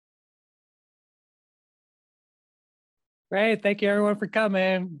Great. Thank you everyone for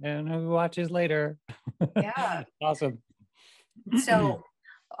coming and who watches later. Yeah. Awesome. So,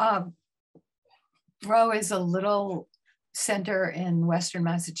 um, Roe is a little center in Western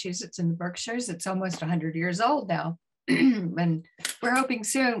Massachusetts in the Berkshires. It's almost 100 years old now. And we're hoping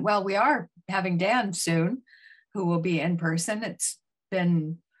soon, well, we are having Dan soon, who will be in person. It's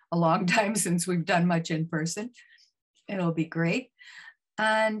been a long time since we've done much in person. It'll be great.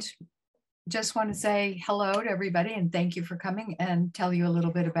 And just want to say hello to everybody and thank you for coming and tell you a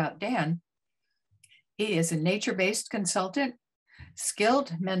little bit about Dan. He is a nature-based consultant,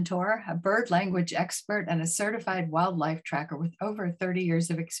 skilled mentor, a bird language expert, and a certified wildlife tracker with over 30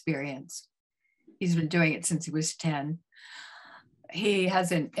 years of experience. He's been doing it since he was 10. He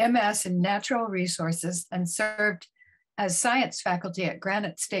has an MS in natural resources and served as science faculty at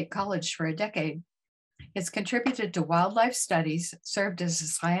Granite State College for a decade. He's contributed to wildlife studies, served as a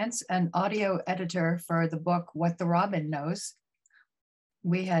science and audio editor for the book What the Robin Knows.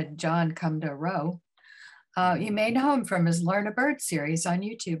 We had John come to Roe. You may know him from his Learn a Bird series on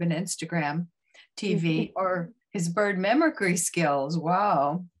YouTube and Instagram TV, or his bird mimicry skills.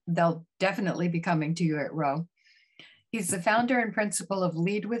 Wow, they'll definitely be coming to you at Roe. He's the founder and principal of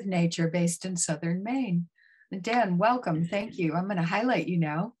Lead with Nature based in Southern Maine. Dan, welcome. Thank you. I'm going to highlight you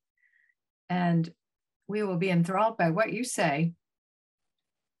now, and we will be enthralled by what you say.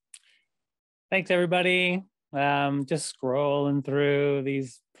 Thanks, everybody. Just scrolling through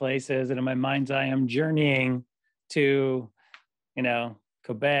these places, and in my mind's eye, I'm journeying to,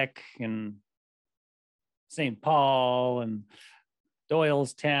 Quebec and St. Paul and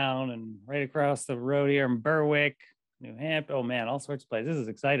Doylestown and right across the road here in Berwick, New Hampshire. Oh man, all sorts of places. This is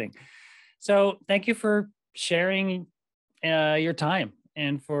exciting. So thank you for sharing your time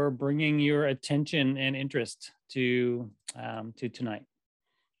and for bringing your attention and interest to tonight.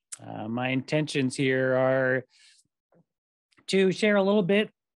 My intentions here are to share a little bit.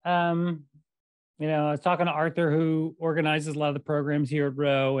 I was talking to Arthur, who organizes a lot of the programs here at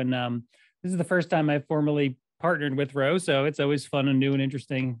Roe, and this is the first time I've formally partnered with Roe, so it's always fun and new and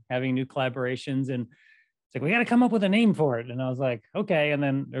interesting having new collaborations. And it's like, we got to come up with a name for it. And I was like, okay. And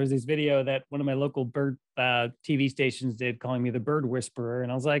then there was this video that one of my local bird TV stations did calling me the Bird Whisperer.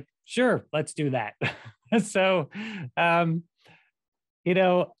 And I was like, sure, let's do that. So, I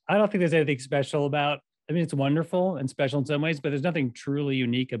don't think there's anything special about, it's wonderful and special in some ways, but there's nothing truly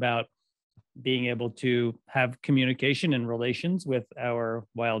unique about being able to have communication and relations with our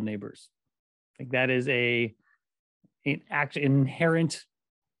wild neighbors. I think that is an inherent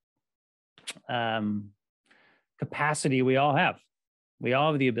capacity we all have. We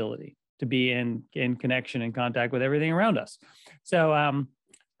all have the ability to be in connection and contact with everything around us. So,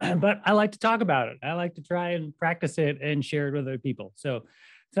 but I like to talk about it. I like to try and practice it and share it with other people. So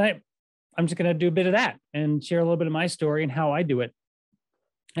tonight, I'm just going to do a bit of that and share a little bit of my story and how I do it.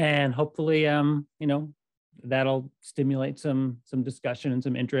 And hopefully, that'll stimulate some discussion and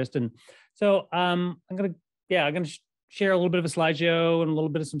some interest. And so I'm going to share a little bit of a slideshow and a little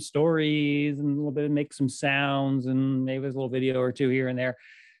bit of some stories and a little bit of make some sounds and maybe there's a little video or two here and there.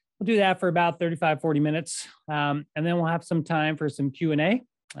 We'll do that for about 35, 40 minutes. And then we'll have some time for some Q&A,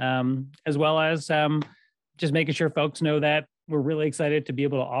 as well as just making sure folks know that we're really excited to be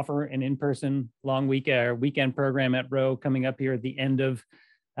able to offer an in-person long weekend program at Roe coming up here at the end of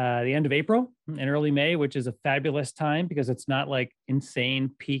April and early May, which is a fabulous time because it's not like insane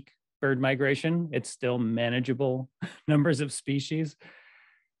peak bird migration. It's still manageable numbers of species,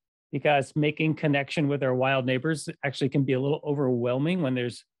 because making connection with our wild neighbors actually can be a little overwhelming when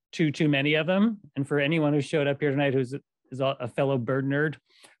there's too many of them. And for anyone who showed up here tonight who's a fellow bird nerd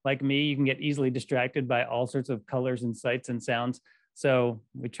like me, you can get easily distracted by all sorts of colors and sights and sounds. So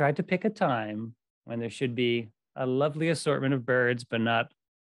we tried to pick a time when there should be a lovely assortment of birds, but not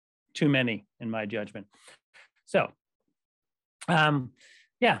too many in my judgment. So,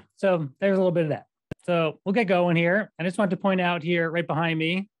 so there's a little bit of that. So we'll get going here. I just want to point out here right behind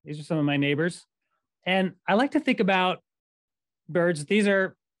me, these are some of my neighbors. And I like to think about birds. These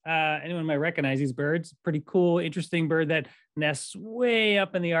are, anyone might recognize these birds. Pretty cool, interesting bird that nests way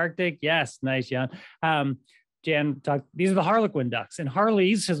up in the Arctic. Yes, nice, Jan. Jan talked, these are the harlequin ducks, and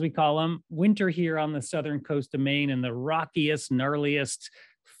Harleys, as we call them, winter here on the southern coast of Maine in the rockiest, gnarliest,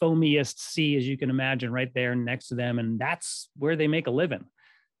 foamiest sea, as you can imagine, right there next to them. And that's where they make a living.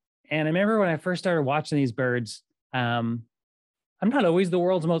 And I remember when I first started watching these birds, I'm not always the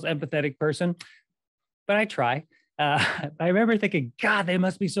world's most empathetic person, but I try. I remember thinking, God, they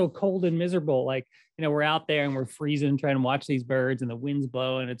must be so cold and miserable. Like, we're out there and we're freezing, trying to watch these birds and the wind's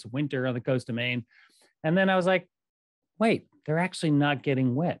blowing. It's winter on the coast of Maine. And then I was like, wait, they're actually not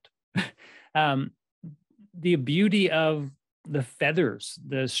getting wet. the beauty of the feathers,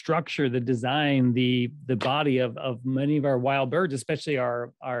 the structure, the design, the body of many of our wild birds, especially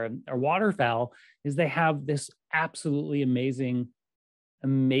our waterfowl, is they have this absolutely amazing,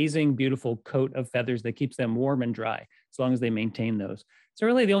 beautiful coat of feathers that keeps them warm and dry as long as they maintain those. So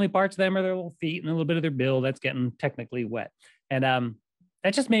really the only parts of them are their little feet and a little bit of their bill that's getting technically wet. And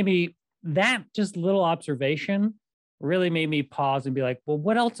that just made me, that just little observation really made me pause and be like, well,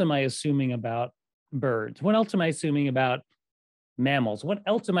 what else am I assuming about birds? What else am I assuming about mammals? What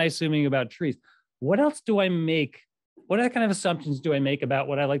else am I assuming about trees? What else do I make? What other kind of assumptions do I make about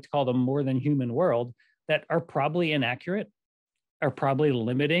what I like to call the more than human world that are probably inaccurate, are probably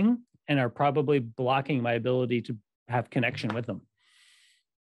limiting, and are probably blocking my ability to have connection with them?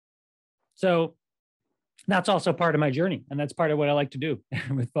 So that's also part of my journey. And that's part of what I like to do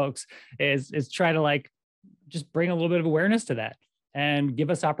with folks is try to like just bring a little bit of awareness to that and give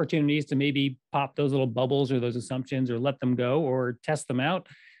us opportunities to maybe pop those little bubbles or those assumptions or let them go or test them out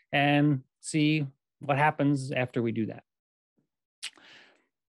and see what happens after we do that.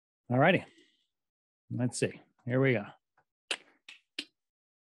 All righty. Let's see. Here we go.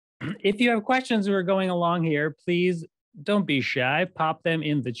 If you have questions that are going along here, please don't be shy. Pop them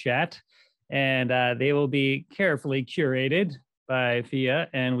in the chat, and they will be carefully curated by Fia,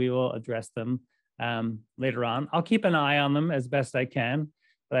 and we will address them later on. I'll keep an eye on them as best I can,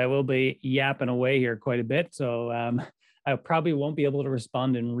 but I will be yapping away here quite a bit. So I probably won't be able to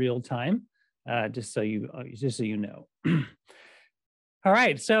respond in real time, just so you know. All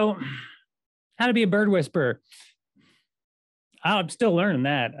right, so how to be a bird whisperer. I'm still learning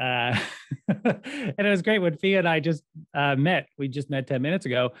that. And it was great when Fia and I just met. We just met 10 minutes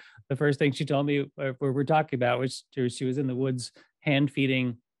ago. The first thing she told me we were talking about was she was in the woods hand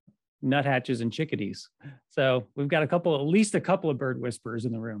feeding nuthatches and chickadees. So we've got at least a couple of bird whisperers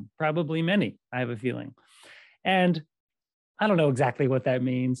in the room, probably many, I have a feeling. And I don't know exactly what that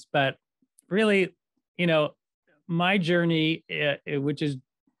means, but really, you know, my journey, which is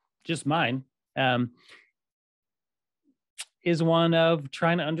just mine, is one of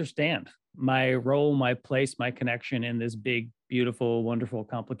trying to understand my role, my place, my connection in this big, beautiful, wonderful,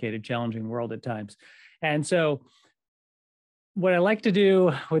 complicated, challenging world at times. And so what I like to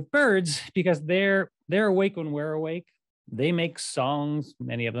do with birds, because they're awake when we're awake, they make songs,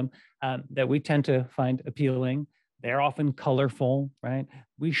 many of them, that we tend to find appealing. They're often colorful, right?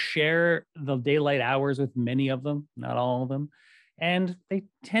 We share the daylight hours with many of them, not all of them, and they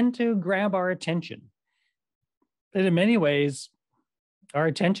tend to grab our attention. And in many ways, our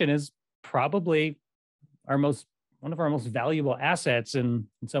attention is probably one of our most valuable assets. And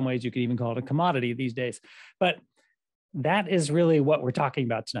in some ways, you could even call it a commodity these days. But that is really what we're talking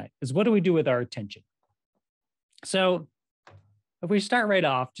about tonight, is what do we do with our attention? So if we start right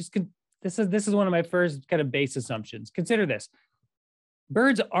off, this is one of my first kind of base assumptions. Consider this.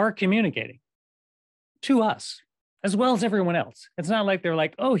 Birds are communicating to us as well as everyone else. It's not like they're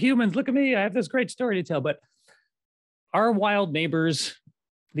like, oh, humans, look at me, I have this great story to tell. But our wild neighbors,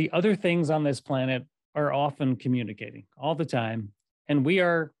 the other things on this planet, are often communicating all the time. And we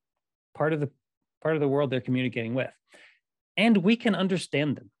are part of the world they're communicating with. And we can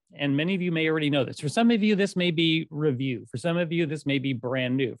understand them. And many of you may already know this. For some of you, this may be review. For some of you, this may be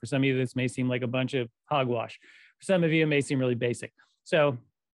brand new. For some of you, this may seem like a bunch of hogwash. For some of you, it may seem really basic. So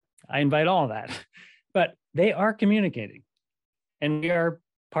I invite all of that. But they are communicating. And we are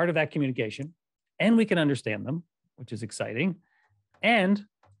part of that communication. And we can understand them, which is exciting. And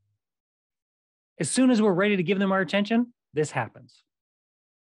as soon as we're ready to give them our attention, this happens.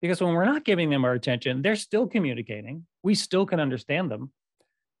 Because when we're not giving them our attention, they're still communicating. We still can understand them,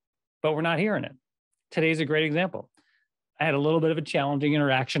 but we're not hearing it. Today's a great example. I had a little bit of a challenging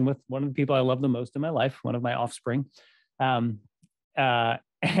interaction with one of the people I love the most in my life, one of my offspring. And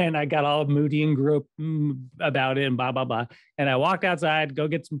I got all moody and grew up about it and blah, blah, blah. And I walked outside, go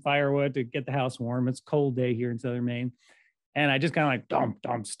get some firewood to get the house warm. It's a cold day here in Southern Maine. And I just kind of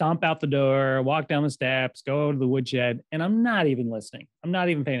like stomp out the door, walk down the steps, go to the woodshed, and I'm not even listening. I'm not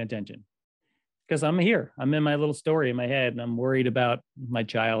even paying attention because I'm here. I'm in my little story in my head, and I'm worried about my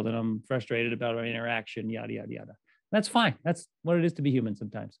child, and I'm frustrated about our interaction, yada, yada, yada. That's fine. That's what it is to be human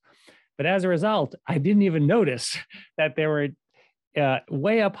sometimes. But as a result, I didn't even notice that there were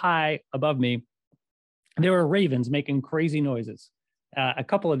way up high above me, there were ravens making crazy noises, a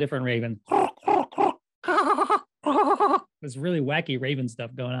couple of different ravens. This really wacky raven stuff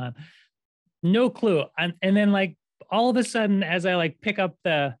going on. No clue. And then like all of a sudden, as I like pick up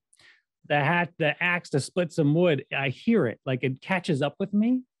the axe to split some wood, I hear it, like it catches up with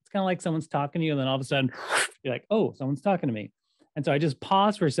me. It's kind of like someone's talking to you. And then all of a sudden you're like, oh, someone's talking to me. And so I just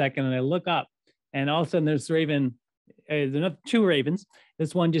pause for a second and I look up And all of a sudden there's raven, there's another two ravens.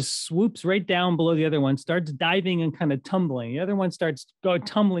 This one just swoops right down below the other one, starts diving and kind of tumbling. The other one starts going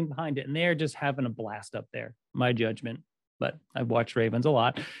tumbling behind it. And they're just having a blast up there, my judgment. But I've watched ravens a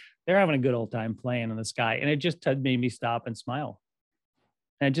lot. They're having a good old time playing in the sky. And it just made me stop and smile.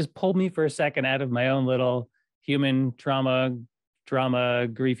 And it just pulled me for a second out of my own little human drama,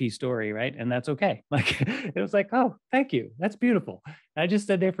 griefy story, right? And that's okay. Like, it was like, oh, thank you. That's beautiful. And I just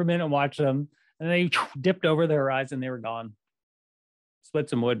stood there for a minute and watched them. And they dipped over the horizon. They were gone. Split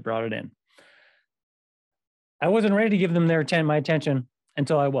some wood, brought it in. I wasn't ready to give them my attention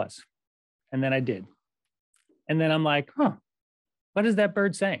until I was. And then I did. And then I'm like, what is that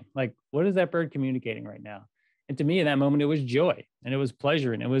bird saying? Like, what is that bird communicating right now? And to me, in that moment, it was joy and it was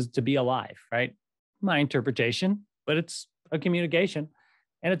pleasure and it was to be alive, right? My interpretation, but it's a communication.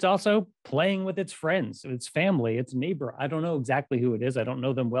 And it's also playing with its friends, its family, its neighbor. I don't know exactly who it is. I don't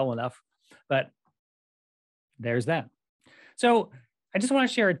know them well enough, but there's that. So I just want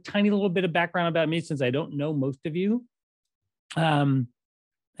to share a tiny little bit of background about me since I don't know most of you. And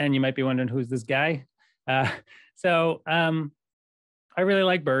you might be wondering, who's this guy? I really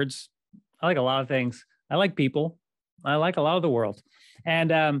like birds. I like a lot of things. I like people. I like a lot of the world.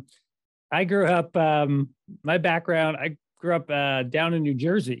 And I grew up, my background, I grew up down in New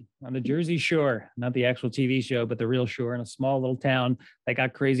Jersey on the Jersey Shore, not the actual TV show, but the real shore, in a small little town that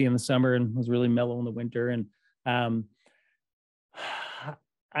got crazy in the summer and was really mellow in the winter. And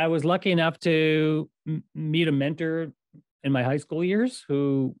I was lucky enough to meet a mentor in my high school years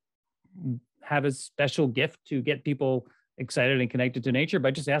who have a special gift to get people excited and connected to nature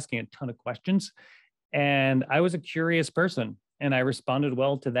by just asking a ton of questions. And I was a curious person and I responded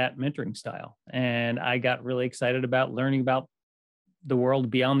well to that mentoring style. And I got really excited about learning about the world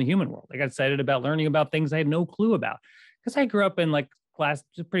beyond the human world. I got excited about learning about things I had no clue about because I grew up in like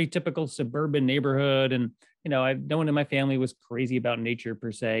pretty typical suburban neighborhood. And, no one in my family was crazy about nature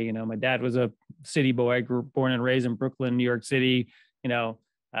per se. My dad was a city boy, born and raised in Brooklyn, New York City,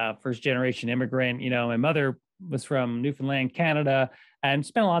 first generation immigrant. My mother was from Newfoundland, Canada, and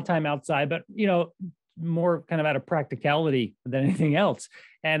spent a lot of time outside, but, more kind of out of practicality than anything else.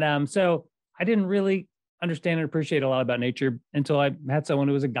 And so I didn't really understand and appreciate a lot about nature until I had someone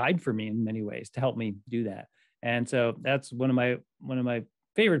who was a guide for me in many ways to help me do that. And so that's one of my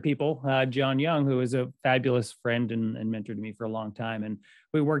favorite people, John Young, who was a fabulous friend and mentor to me for a long time. And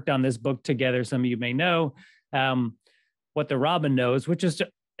we worked on this book together. Some of you may know What the Robin Knows, which is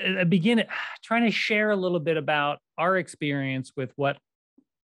a beginning, trying to share a little bit about our experience with what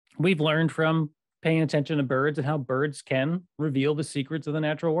we've learned from paying attention to birds and how birds can reveal the secrets of the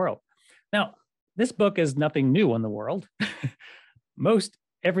natural world. Now, this book is nothing new in the world. Most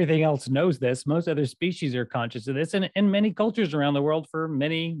everything else knows this. Most other species are conscious of this. And in many cultures around the world for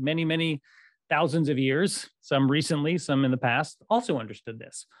many, many, many thousands of years, some recently, some in the past, also understood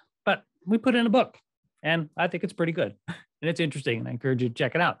this. But we put it in a book and I think it's pretty good. And it's interesting and I encourage you to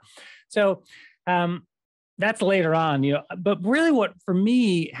check it out. So that's later on, but really what for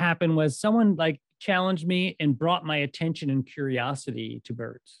me happened was someone like challenged me and brought my attention and curiosity to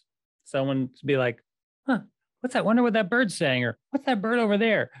birds. Someone to be like, what's that? Wonder what that bird's saying, or what's that bird over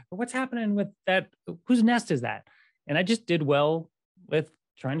there? Or what's happening with that? Whose nest is that? And I just did well with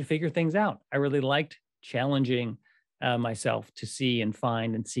trying to figure things out. I really liked challenging myself to see and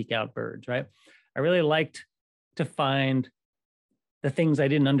find and seek out birds, right? I really liked to find the things I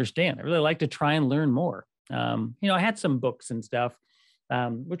didn't understand. I really liked to try and learn more. I had some books and stuff,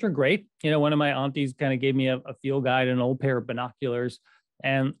 which were great. One of my aunties kind of gave me a field guide and an old pair of binoculars,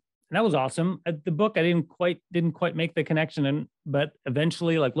 and that was awesome. The book, I didn't quite make the connection, but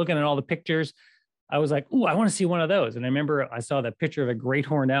eventually, like looking at all the pictures, I was like, "Ooh, I want to see one of those." And I remember I saw that picture of a great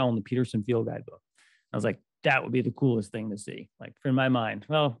horned owl in the Peterson Field Guide book. I was like, "That would be the coolest thing to see." Like in my mind,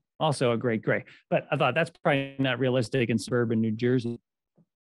 well, also a great gray, but I thought that's probably not realistic in suburban New Jersey.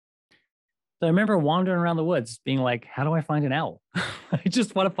 So I remember wandering around the woods being like, how do I find an owl? I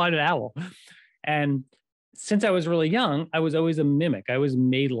just want to find an owl. And since I was really young, I was always a mimic. I always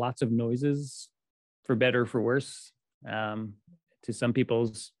made lots of noises, for better or for worse, to some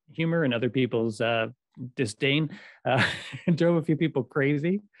people's humor and other people's disdain. Drove a few people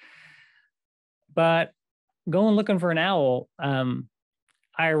crazy. But going looking for an owl,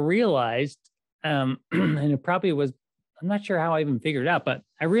 I realized, and it probably was, I'm not sure how I even figured it out, but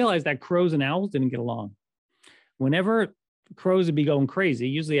I realized that crows and owls didn't get along. Whenever crows would be going crazy.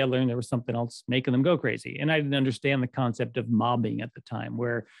 Usually I learned there was something else making them go crazy. And I didn't understand the concept of mobbing at the time,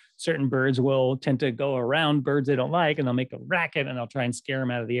 where certain birds will tend to go around birds they don't like and they'll make a racket and they'll try and scare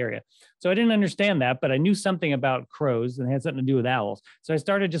them out of the area. So I didn't understand that, but I knew something about crows and it had something to do with owls. So I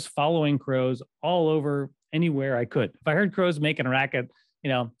started just following crows all over anywhere I could. If I heard crows making a racket, you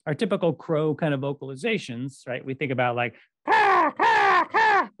know, our typical crow kind of vocalizations, right? We think about like, ah, ah,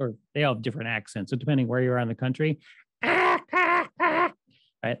 ah, or they all have different accents. So depending where you are in the country,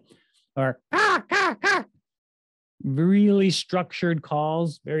 right? Or really structured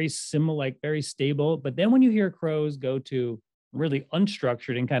calls, very similar, like very stable. But then when you hear crows go to really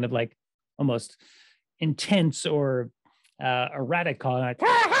unstructured and kind of like almost intense or erratic call, like,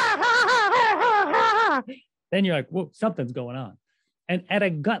 then you're like, whoa, something's going on. And at a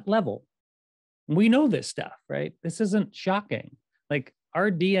gut level, we know this stuff, right? This isn't shocking. Like our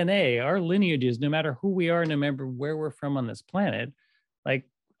DNA, our lineages, no matter who we are, no matter where we're from on this planet, like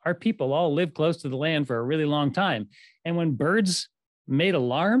our people all lived close to the land for a really long time. And when birds made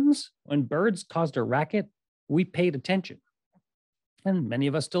alarms, when birds caused a racket, we paid attention. And many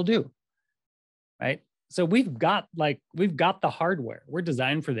of us still do, right? So we've got the hardware. We're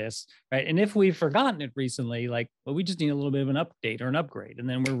designed for this, right? And if we've forgotten it recently, like, well, we just need a little bit of an update or an upgrade, and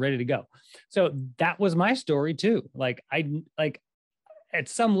then we're ready to go. So that was my story too. Like at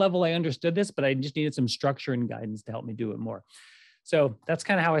some level, I understood this, but I just needed some structure and guidance to help me do it more. So that's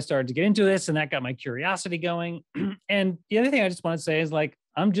kind of how I started to get into this, and that got my curiosity going. And the other thing I just want to say is like,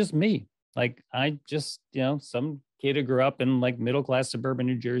 I'm just me. Like I just, you know, some kid who grew up in like middle-class suburban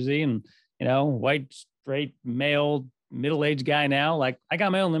New Jersey, and you know, white, straight, male, middle-aged guy now. Like I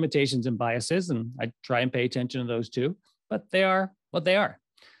got my own limitations and biases, and I try and pay attention to those too, but they are what they are.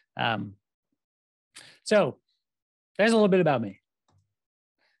 So there's a little bit about me.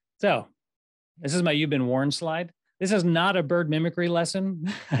 So this is my You've Been Warned slide. This is not a bird mimicry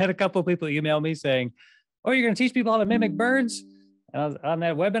lesson. I had a couple of people email me saying, oh, you're going to teach people how to mimic birds? And I was, on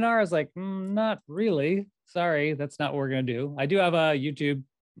that webinar, I was like, not really. Sorry, that's not what we're going to do. I do have a YouTube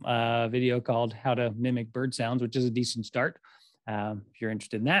video called How to Mimic Bird Sounds, which is a decent start. If you're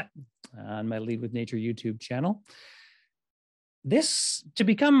interested in that, on my Lead with Nature YouTube channel. This, to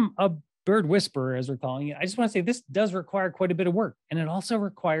become a bird whisperer, as we're calling it, I just want to say this does require quite a bit of work. And it also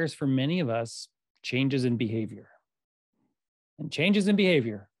requires, for many of us, changes in behavior. And changes in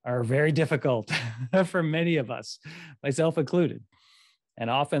behavior are very difficult for many of us, myself included.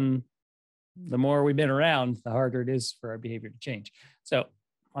 And often, the more we've been around, the harder it is for our behavior to change. So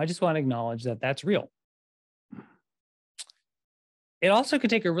I just want to acknowledge that that's real. It also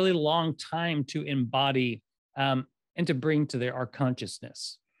could take a really long time to embody and to bring to our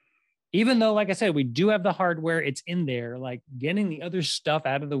consciousness. Even though, like I said, we do have the hardware, it's in there, like getting the other stuff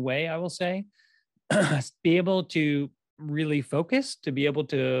out of the way, I will say, be able to really focus, to be able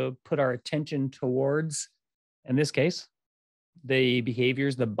to put our attention towards, in this case, the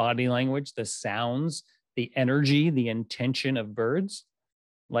behaviors, the body language, the sounds, the energy, the intention of birds,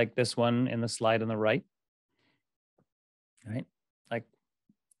 like this one in the slide on the right, right? Like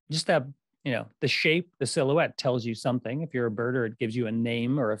just that, you know, the shape, the silhouette tells you something. If you're a birder, it gives you a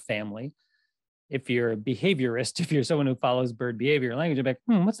name or a family. If you're a behaviorist, if you're someone who follows bird behavior language, you're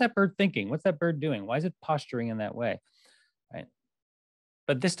like, what's that bird thinking? What's that bird doing? Why is it posturing in that way, right?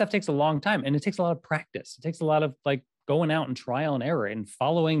 But this stuff takes a long time, and it takes a lot of practice. It takes a lot of like going out and trial and error and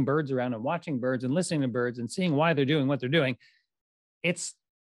following birds around and watching birds and listening to birds and seeing why they're doing what they're doing. It's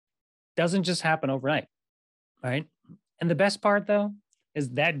doesn't just happen overnight, right? And the best part, though,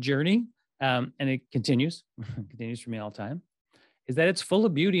 is that journey, and it continues for me all the time, is that it's full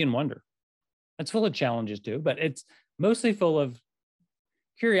of beauty and wonder. It's full of challenges too, but it's mostly full of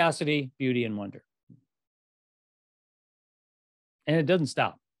curiosity, beauty, and wonder. And it doesn't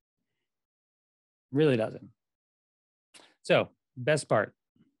stop. Really doesn't. So, best part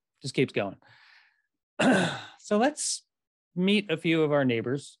just keeps going. So let's meet a few of our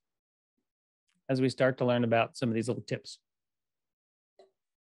neighbors as we start to learn about some of these little tips.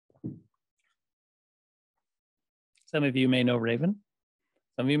 Some of you may know raven,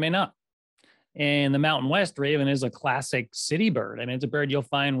 some of you may not. In the Mountain West, raven is a classic city bird. I mean, it's a bird you'll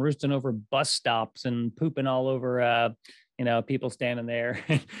find roosting over bus stops and pooping all over, you know, people standing there.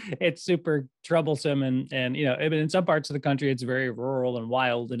 It's super troublesome. And, you know, in some parts of the country, it's very rural and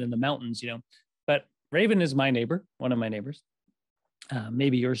wild and in the mountains, you know. But raven is my neighbor, one of my neighbors,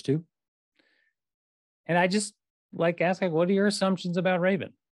 maybe yours too. And I just like asking, what are your assumptions about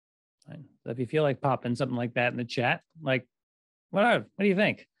raven? So if you feel like popping something like that in the chat, like, what do you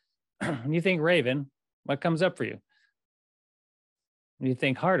think? When you think raven, what comes up for you? When you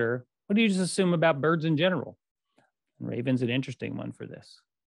think harder, what do you just assume about birds in general? Raven's an interesting one for this.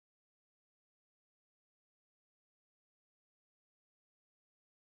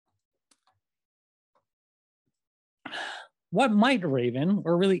 What might a raven,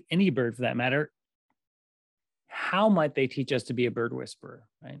 or really any bird for that matter, how might they teach us to be a bird whisperer,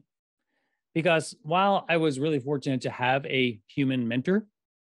 right? Because while I was really fortunate to have a human mentor,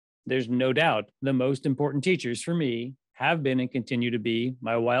 there's no doubt the most important teachers for me have been and continue to be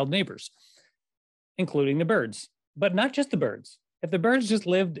my wild neighbors, including the birds, but not just the birds. If the birds just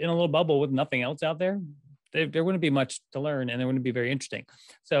lived in a little bubble with nothing else out there, there wouldn't be much to learn and it wouldn't be very interesting.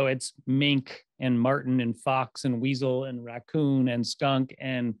 So it's mink and martin and fox and weasel and raccoon and skunk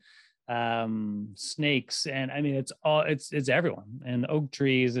and snakes. And I mean, it's everyone, and oak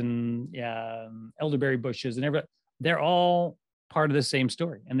trees and elderberry bushes and everything. They're all part of the same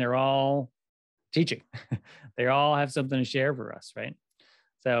story and they're all teaching. They all have something to share for us, right?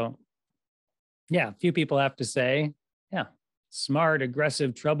 So yeah, few people have to say, yeah, smart,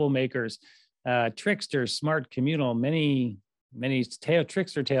 aggressive troublemakers, trickster, smart, communal, many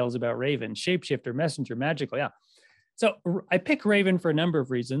trickster tales about Raven, shapeshifter, messenger, magical. Yeah. So I pick Raven for a number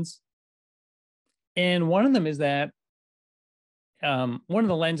of reasons. And one of them is that one of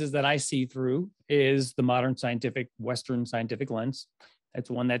the lenses that I see through is the modern scientific, Western scientific lens. It's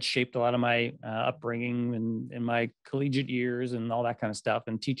one that shaped a lot of my upbringing and in my collegiate years and all that kind of stuff,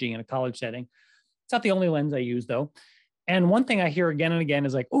 and teaching in a college setting. It's not the only lens I use, though. And one thing I hear again and again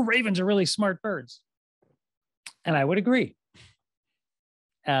is like, oh, ravens are really smart birds. And I would agree.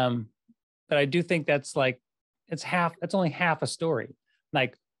 But I do think that's like, that's only half a story.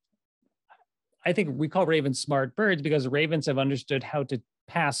 Like, I think we call ravens smart birds because ravens have understood how to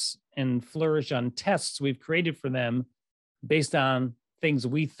pass and flourish on tests we've created for them based on things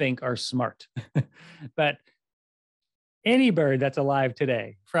we think are smart. But any bird that's alive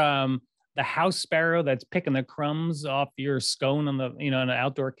today, from the house sparrow that's picking the crumbs off your scone on the, in an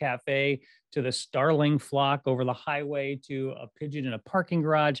outdoor cafe, to the starling flock over the highway, to a pigeon in a parking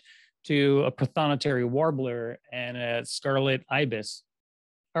garage, to a prothonotary warbler and a scarlet ibis,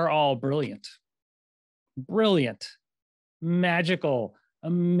 are all brilliant, magical,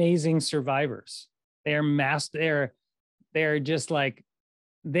 amazing survivors. They're just like,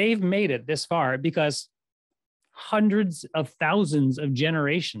 they've made it this far because hundreds of thousands of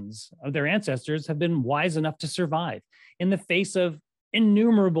generations of their ancestors have been wise enough to survive in the face of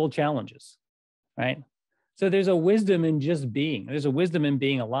innumerable challenges, right? So there's a wisdom in just being. There's a wisdom in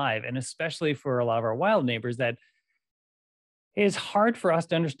being alive, and especially for a lot of our wild neighbors, that is hard for us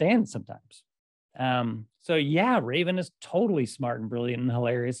to understand sometimes. So yeah, Raven is totally smart and brilliant and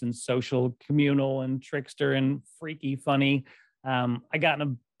hilarious and social, communal and trickster and freaky funny. I got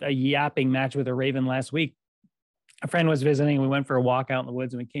in a yapping match with a Raven last week. A friend was visiting and we went for a walk out in the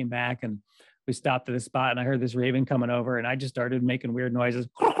woods, and we came back and we stopped at a spot and I heard this Raven coming over, and I just started making weird noises.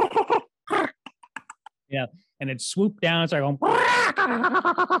 Yeah. And it swooped down and started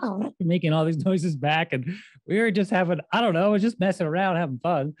going, making all these noises back. And we were just having, I don't know, it was just messing around, having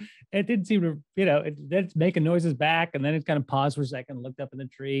fun. It didn't seem to, it's making noises back. And then it kind of paused for a second, looked up in the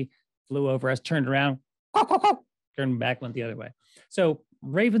tree, flew over us, turned around, turned back, went the other way. So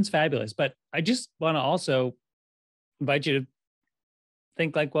Raven's fabulous. But I just want to also invite you to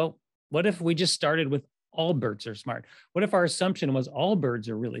think like, well, what if we just started with all birds are smart? What if our assumption was all birds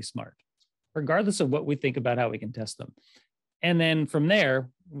are really smart, regardless of what we think about how we can test them? And then from there,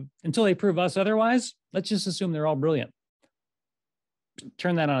 until they prove us otherwise, let's just assume they're all brilliant.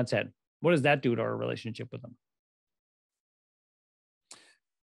 Turn that on its head. What does that do to our relationship with them?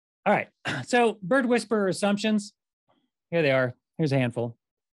 All right, so bird whisperer assumptions. Here they are. Here's a handful.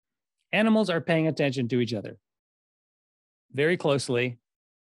 Animals are paying attention to each other very closely,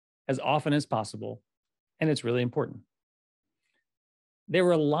 as often as possible, and it's really important. They're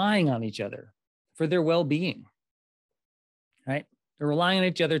relying on each other for their well-being, right? They're relying on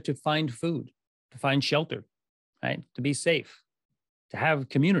each other to find food, to find shelter, right? To be safe, to have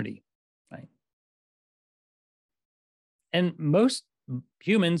community, right? And most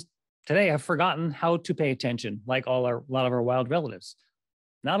humans today have forgotten how to pay attention, like a lot of our wild relatives.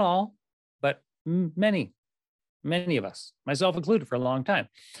 Not all, but many of us, myself included, for a long time.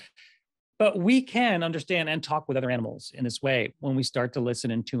 But we can understand and talk with other animals in this way when we start to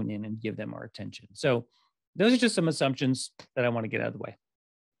listen and tune in and give them our attention. So those are just some assumptions that I want to get out of the way.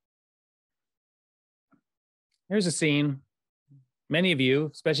 Here's a scene. Many of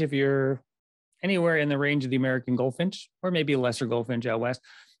you, especially if you're anywhere in the range of the American goldfinch, or maybe a lesser goldfinch out west,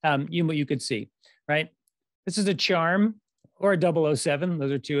 you could see, right? This is a charm or a 007.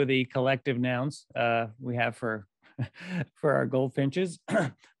 Those are two of the collective nouns we have for our goldfinches,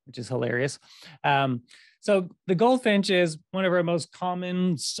 which is hilarious. So the goldfinch is one of our most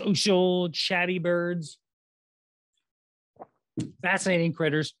common social chatty birds. Fascinating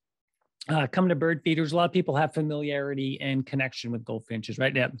critters. Come to bird feeders. A lot of people have familiarity and connection with goldfinches,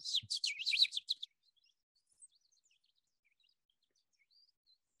 right? Yeah.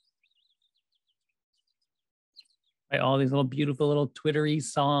 Right, all these little beautiful little twittery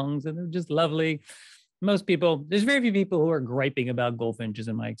songs, and they're just lovely. Most people, there's very few people who are griping about goldfinches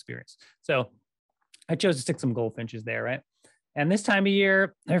in my experience. So I chose to stick some goldfinches there, right? And this time of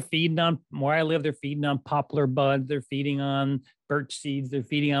year, they're feeding on, where I live, they're feeding on poplar buds, they're feeding on birch seeds, they're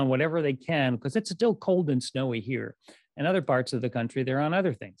feeding on whatever they can, because it's still cold and snowy here. In other parts of the country, they're on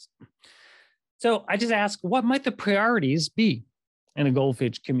other things. So I just ask, what might the priorities be in a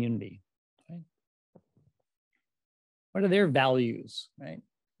goldfinch community? Right? What are their values, right?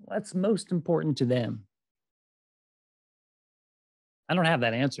 What's most important to them? I don't have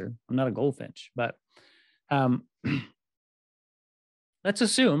that answer. I'm not a goldfinch, but let's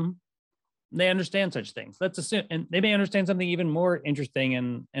assume they understand such things. Let's assume, and they may understand something even more interesting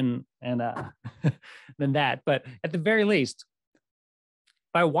and than that. But at the very least,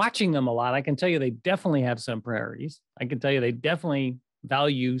 by watching them a lot, I can tell you they definitely have some priorities. I can tell you they definitely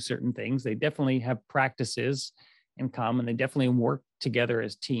value certain things. They definitely have practices in common. They definitely work together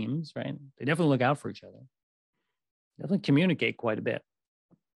as teams, right? They definitely look out for each other. Definitely communicate quite a bit.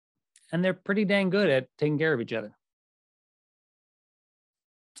 And they're pretty dang good at taking care of each other.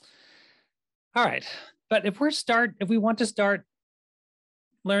 All right. But if we want to start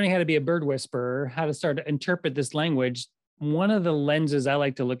learning how to be a bird whisperer, how to start to interpret this language, one of the lenses I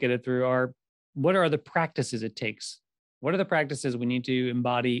like to look at it through are, what are the practices it takes? What are the practices we need to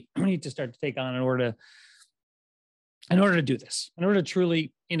embody, we need to start to take on in order to do this, in order to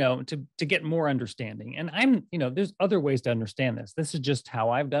truly, to get more understanding. And there's other ways to understand this. This is just how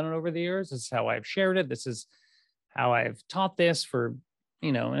I've done it over the years. This is how I've shared it. This is how I've taught this for,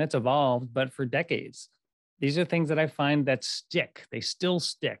 and it's evolved, but for decades. These are things that I find that stick. They still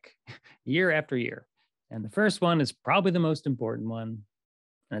stick year after year. And the first one is probably the most important one.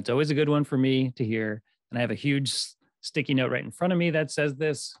 And it's always a good one for me to hear. And I have a huge sticky note right in front of me that says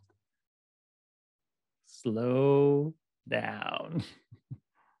this: slow down.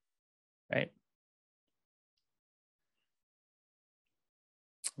 Right?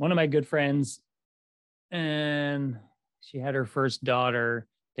 One of my good friends, and she had her first daughter.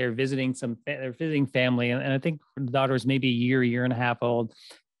 They're visiting family, and I think the daughter was maybe a year and a half old.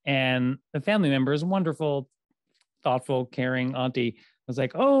 And the family member is a wonderful, thoughtful, caring auntie. Was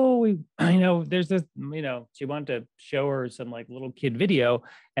like, oh, there's this, she wanted to show her some like little kid video,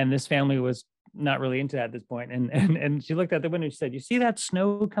 and this family was not really into that at this point. And she looked out the window and she said, "You see that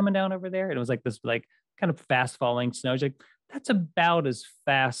snow coming down over there?" And it was like this like kind of fast falling snow. She's like, "That's about as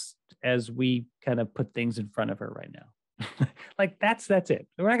fast as we kind of put things in front of her right now." Like that's it.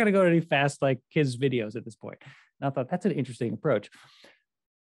 We're not going to go to any fast like kids videos at this point. And I thought that's an interesting approach.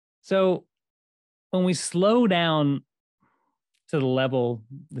 So when we slow down to the level,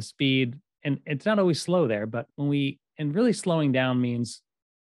 the speed, and it's not always slow there, but and really slowing down means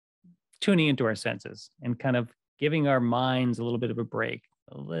tuning into our senses and kind of giving our minds a little bit of a break,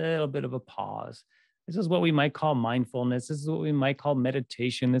 a little bit of a pause. This is what we might call mindfulness. This is what we might call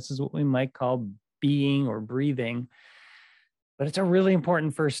meditation. This is what we might call being or breathing. But it's a really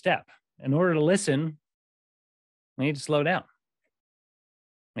important first step. In order to listen, we need to slow down.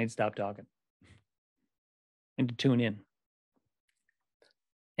 We need to stop talking. We need to tune in.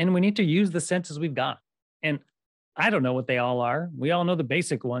 And we need to use the senses we've got. And I don't know what they all are. We all know the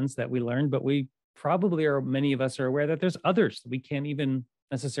basic ones that we learned, but we probably many of us are aware that there's others that we can't even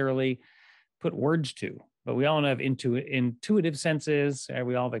necessarily put words to. But we all have intuitive senses.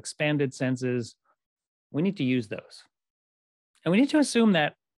 We all have expanded senses. We need to use those. And we need to assume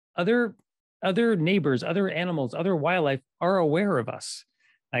that other neighbors, other animals, other wildlife are aware of us.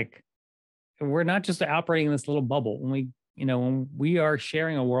 Like, we're not just operating in this little bubble. When we are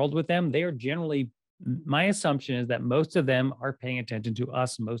sharing a world with them, they are generally, my assumption is that most of them are paying attention to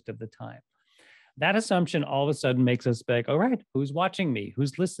us most of the time. That assumption all of a sudden makes us be like, all right, who's watching me?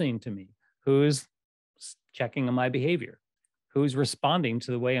 Who's listening to me? Who's checking on my behavior? Who's responding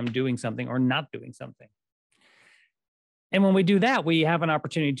to the way I'm doing something or not doing something? And when we do that, we have an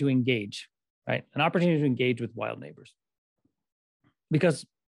opportunity to engage, right? An opportunity to engage with wild neighbors. Because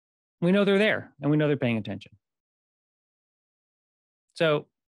we know they're there and we know they're paying attention. So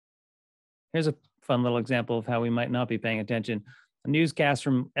here's a fun little example of how we might not be paying attention. A newscast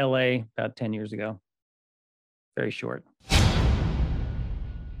from LA about 10 years ago. Very short.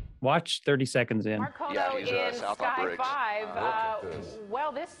 Watch 30 seconds in. Mark Kono in Sky 5.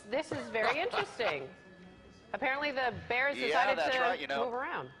 Well, this is very interesting. Apparently the bears decided to move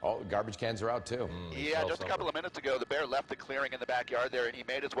around. Oh, garbage cans are out too. Yeah, just a couple of minutes ago, the bear left the clearing in the backyard there, and he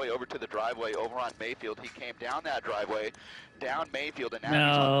made his way over to the driveway over on Mayfield. He came down that driveway, down Mayfield, and now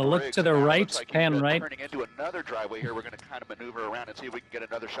he's on look Briggs, to the right, like pan right. Turning into another driveway here. We're going to kind of maneuver around and see if we can get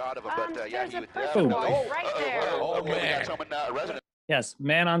another shot of him. But yeah, he was right there. Okay, we got someone resident. Yes,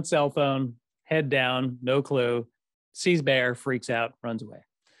 man on cell phone, head down, no clue, sees bear, freaks out, runs away.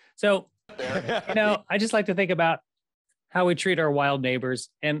 So, I just like to think about how we treat our wild neighbors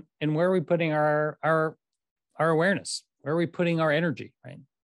and where are we putting our awareness? Where are we putting our energy, right?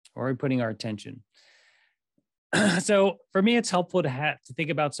 Where are we putting our attention? So for me, it's helpful to think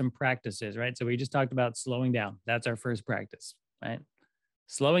about some practices, right? So we just talked about slowing down. That's our first practice, right?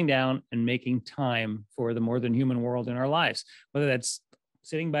 Slowing down and making time for the more than human world in our lives, whether that's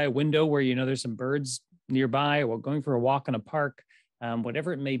sitting by a window where there's some birds nearby, or going for a walk in a park,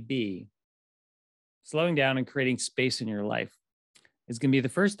 whatever it may be. Slowing down and creating space in your life is going to be the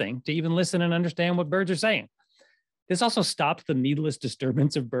first thing to even listen and understand what birds are saying. This also stops the needless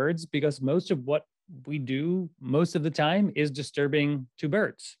disturbance of birds, because most of what we do most of the time is disturbing to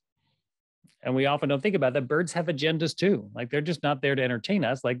birds. And we often don't think about that. Birds have agendas too. Like, they're just not there to entertain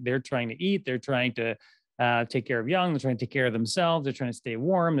us. Like, they're trying to eat, they're trying to take care of young, they're trying to take care of themselves, they're trying to stay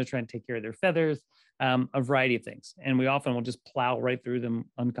warm, they're trying to take care of their feathers, a variety of things. And we often will just plow right through them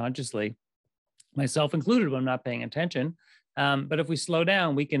unconsciously, myself included, when I'm not paying attention. But if we slow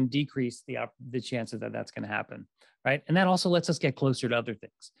down, we can decrease the chances that that's going to happen, right? And that also lets us get closer to other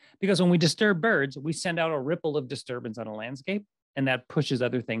things, because when we disturb birds, we send out a ripple of disturbance on a landscape, and that pushes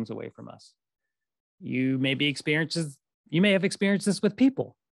other things away from us. You may have experienced this with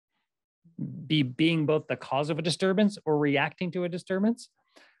people, being both the cause of a disturbance or reacting to a disturbance.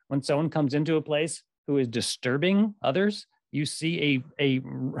 When someone comes into a place who is disturbing others, you see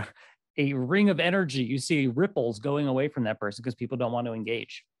a ring of energy, you see ripples going away from that person because people don't want to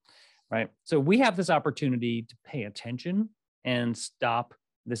engage, right? So we have this opportunity to pay attention and stop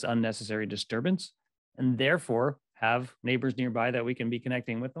this unnecessary disturbance, and therefore have neighbors nearby that we can be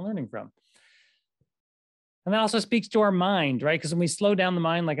connecting with and learning from. And that also speaks to our mind, right? Because when we slow down the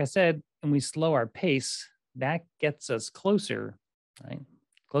mind, like I said, and we slow our pace, that gets us closer, right?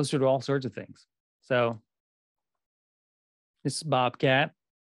 Closer to all sorts of things. So this is Bobcat.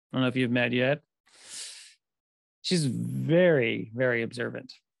 I don't know if you've met yet. She's very, very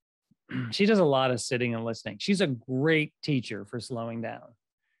observant. She does a lot of sitting and listening. She's a great teacher for slowing down.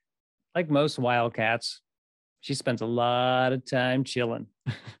 Like most wildcats, she spends a lot of time chilling.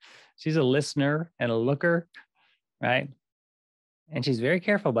 She's a listener and a looker, right? And she's very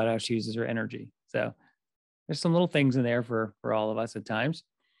careful about how she uses her energy. So there's some little things in there for all of us at times.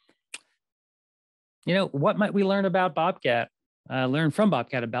 What might we learn about Bobcat? Learn from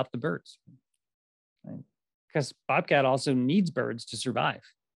Bobcat about the birds, right? Because Bobcat also needs birds to survive,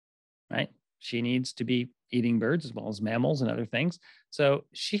 right? She needs to be eating birds as well as mammals and other things. So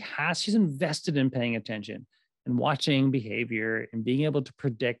she's invested in paying attention and watching behavior and being able to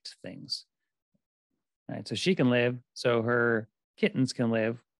predict things, right? So she can live, so her kittens can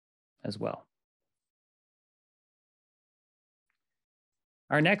live as well.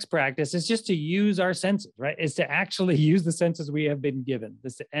 Our next practice is just to use our senses, right? Is to actually use the senses we have been given,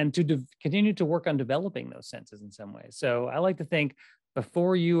 and to continue to work on developing those senses in some ways. So I like to think,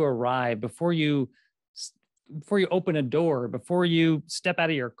 before you arrive, before you open a door, before you step out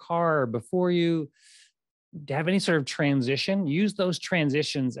of your car, before you have any sort of transition, use those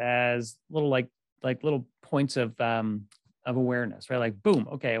transitions as little like little points of awareness, right? Like, boom,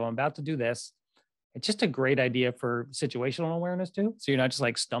 okay, well, I'm about to do this. It's just a great idea for situational awareness too. So you're not just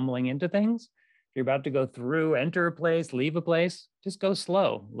like stumbling into things. If you're about to go through, enter a place, leave a place, just go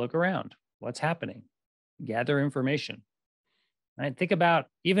slow, look around, what's happening, gather information. Right? Think about,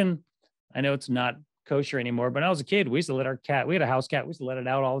 even, I know it's not kosher anymore, but when I was a kid, we used to let our cat, we had a house cat, we used to let it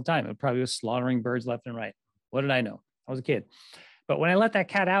out all the time. It probably was slaughtering birds left and right. What did I know? I was a kid. But when I let that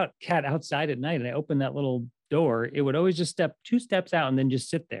cat outside at night and I opened that little door, it would always just step 2 steps out and then just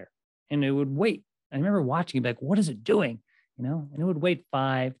sit there, and it would wait. I remember watching it, like, what is it doing? And it would wait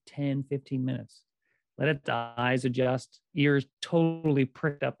 5, 10, 15 minutes. Let its eyes adjust, ears totally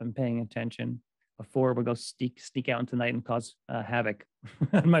pricked up and paying attention before it would go sneak out into the night and cause havoc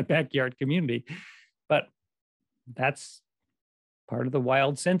in my backyard community. But that's part of the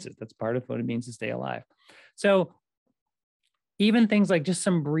wild senses. That's part of what it means to stay alive. So even things like just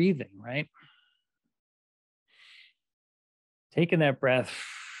some breathing, right? Taking that breath,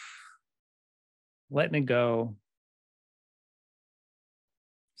 letting it go,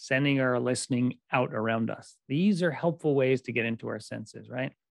 sending our listening out around us. These are helpful ways to get into our senses,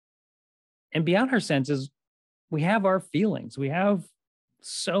 right? And beyond our senses, we have our feelings. We have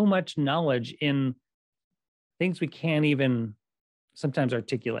so much knowledge in things we can't even sometimes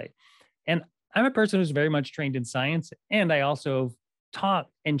articulate. And I'm a person who's very much trained in science. And I also taught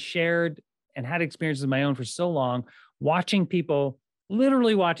and shared and had experiences of my own for so long,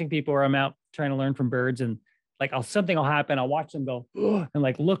 literally watching people where I'm out trying to learn from birds, and like something will happen. I'll watch them go and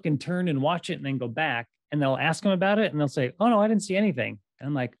like look and turn and watch it and then go back, and they'll ask them about it and they'll say, oh no, I didn't see anything. And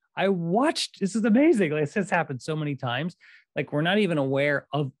I'm like, I watched, this is amazing. Like, this has happened so many times. Like, we're not even aware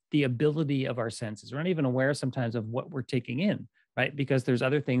of the ability of our senses. We're not even aware sometimes of what we're taking in, right? Because there's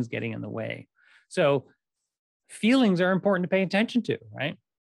other things getting in the way. So feelings are important to pay attention to, right?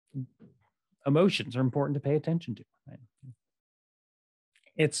 Emotions are important to pay attention to, right?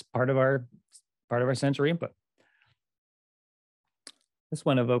 It's part of our sensory input. This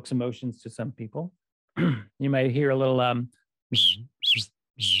one evokes emotions to some people. You might hear a little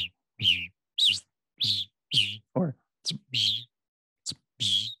or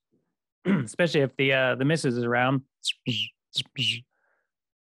especially if the missus is around.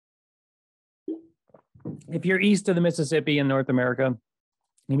 If you're east of the Mississippi in North America,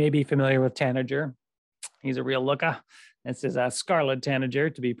 you may be familiar with tanager. He's a real looker. This is a scarlet tanager,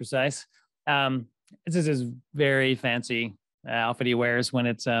 to be precise. This is his very fancy outfit he wears when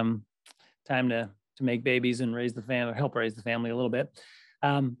it's time to make babies and raise the family, help raise the family a little bit.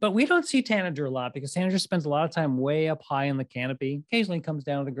 But we don't see tanager a lot because tanager spends a lot of time way up high in the canopy. Occasionally comes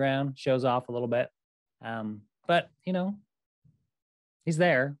down to the ground, shows off a little bit. But, you know, he's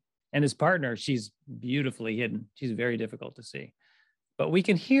there. And his partner, she's beautifully hidden. She's very difficult to see. But we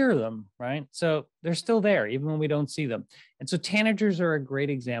can hear them, right? So they're still there, even when we don't see them. And so tanagers are a great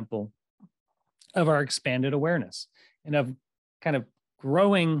example of our expanded awareness and of kind of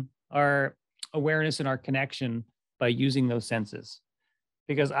growing our awareness and our connection by using those senses.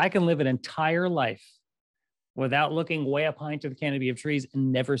 Because I can live an entire life without looking way up high into the canopy of trees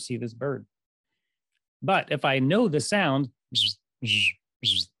and never see this bird. But if I know the sound,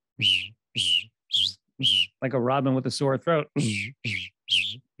 like a robin with a sore throat, then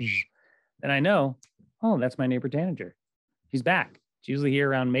I know, oh, that's my neighbor tanager. She's back. It's usually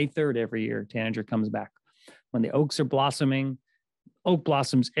here around May 3rd every year. Tanager comes back. When the oaks are blossoming, oak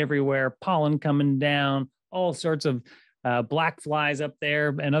blossoms everywhere, pollen coming down, all sorts of black flies up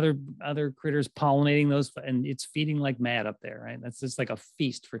there and other critters pollinating those, and it's feeding like mad up there, right? That's just like a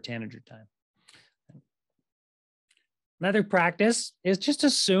feast for tanager time. Another practice is just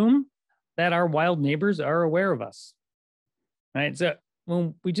assume that our wild neighbors are aware of us, right? So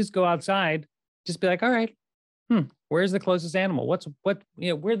when we just go outside, just be like, all right, where's the closest animal? Where are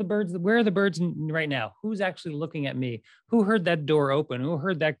the birds right now? Who's actually looking at me? Who heard that door open? Who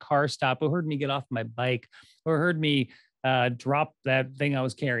heard that car stop? Who heard me get off my bike? Or heard me drop that thing I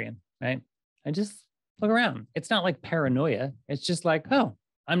was carrying, right? And just look around. It's not like paranoia. It's just like, oh,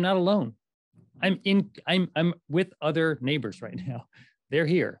 I'm not alone. I'm with other neighbors right now. They're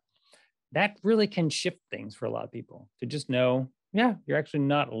here. That really can shift things for a lot of people to just know, yeah, you're actually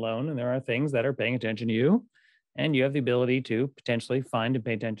not alone. And there are things that are paying attention to you, and you have the ability to potentially find and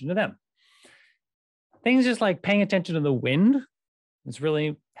pay attention to them. Things just like paying attention to the wind is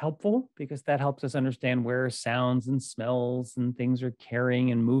really helpful because that helps us understand where sounds and smells and things are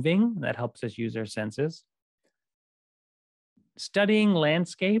carrying and moving. That helps us use our senses. Studying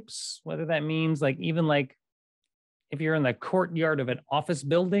landscapes, whether that means even if you're in the courtyard of an office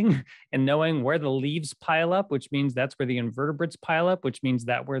building and knowing where the leaves pile up, which means that's where the invertebrates pile up, which means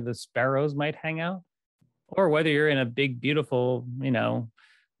that where the sparrows might hang out, or whether you're in a big, beautiful,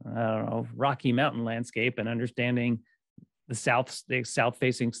 Rocky Mountain landscape and understanding the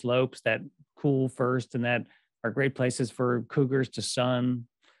south-facing slopes that cool first and that are great places for cougars to sun,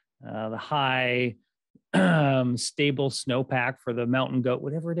 the high, stable snowpack for the mountain goat,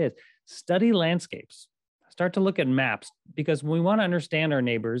 whatever it is. Study landscapes. Start to look at maps, because when we want to understand our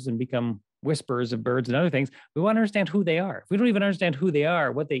neighbors and become whisperers of birds and other things, we want to understand who they are. If we don't even understand who they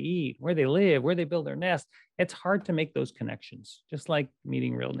are, what they eat, where they live, where they build their nest, it's hard to make those connections, just like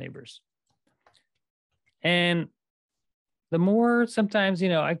meeting real neighbors. And the more sometimes,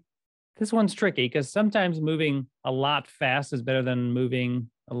 this one's tricky because sometimes moving a lot fast is better than moving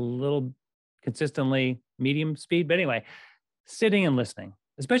a little consistently medium speed. But anyway, sitting and listening,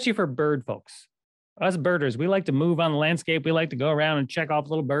 especially for bird folks. Us birders, we like to move on the landscape. We like to go around and check off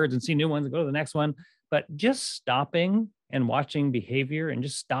little birds and see new ones and go to the next one. But just stopping and watching behavior and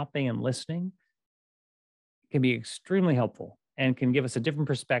just stopping and listening can be extremely helpful and can give us a different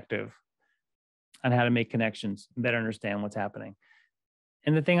perspective on how to make connections and better understand what's happening.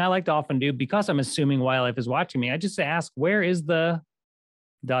 And the thing I like to often do, because I'm assuming wildlife is watching me, I just ask, where is the ...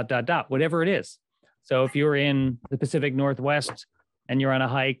 whatever it is. So if you're in the Pacific Northwest and you're on a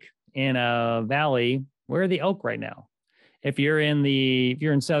hike in a valley, where are the elk right now? If you're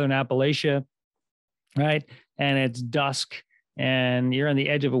in Southern Appalachia, right, and it's dusk and you're on the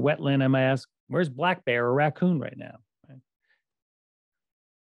edge of a wetland, I might ask, where's black bear or raccoon right now? Right?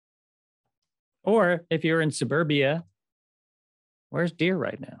 Or if you're in suburbia, where's deer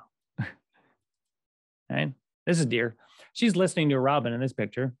right now? Right? This is deer. She's listening to a robin in this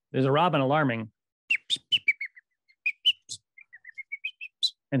picture. There's a robin alarming.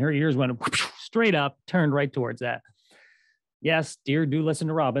 And her ears went straight up, turned right towards that. Yes, deer do listen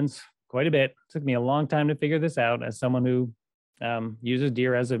to robins quite a bit. It took me a long time to figure this out as someone who uses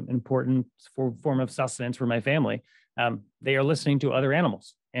deer as an important form of sustenance for my family. They are listening to other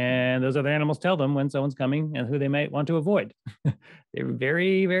animals, and those other animals tell them when someone's coming and who they might want to avoid. They're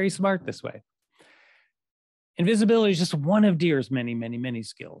very, very smart this way. Invisibility is just one of deer's many, many, many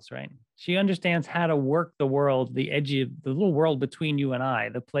skills, right? She understands how to work the world, the edgy, the little world between you and I,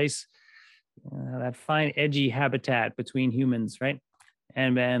 the place, that fine, edgy habitat between humans, right?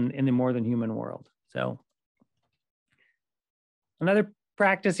 And then in the more than human world. So another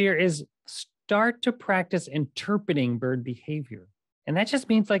practice here is start to practice interpreting bird behavior. And that just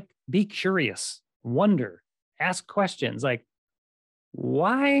means like, be curious, wonder, ask questions like,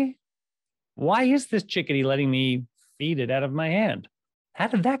 why is this chickadee letting me feed it out of my hand? How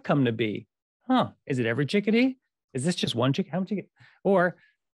did that come to be? Is it every chickadee? Is this just one chickadee? How many chickadee? Or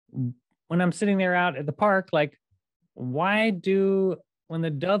when I'm sitting there out at the park, like, when the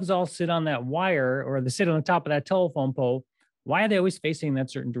doves all sit on that wire or they sit on the top of that telephone pole, why are they always facing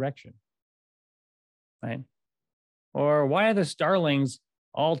that certain direction? Right? Or why are the starlings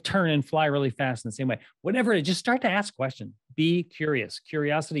all turn and fly really fast in the same way? Whatever it is, just start to ask questions. Be curious.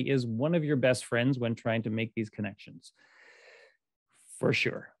 Curiosity is one of your best friends when trying to make these connections, for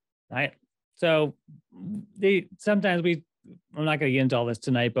sure. Right? So I'm not going to get into all this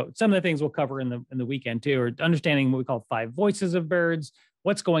tonight, but some of the things we'll cover in the weekend too, are understanding what we call 5 voices of birds,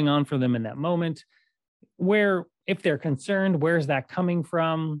 what's going on for them in that moment, where, if they're concerned, where's that coming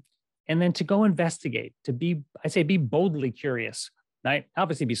from? And then to go investigate, be boldly curious, right?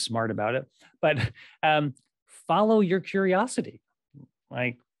 Obviously be smart about it, but follow your curiosity.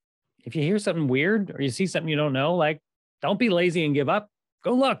 Like, if you hear something weird or you see something you don't know, like, don't be lazy and give up.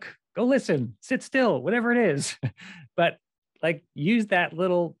 Go look, go listen, sit still, whatever it is. But like, use that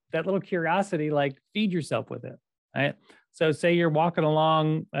little curiosity, like, feed yourself with it, right? So say you're walking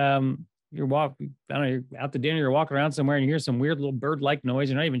along, you're out to dinner, you're walking around somewhere and you hear some weird little bird-like noise.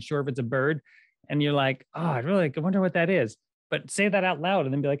 You're not even sure if it's a bird. And you're like, oh, I wonder what that is. But say that out loud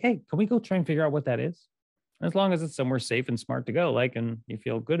and then be like, hey, can we go try and figure out what that is? As long as it's somewhere safe and smart to go, like, and you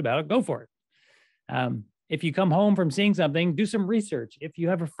feel good about it, go for it. If you come home from seeing something, do some research. If you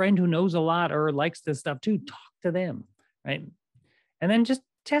have a friend who knows a lot or likes this stuff too, talk to them, right? And then just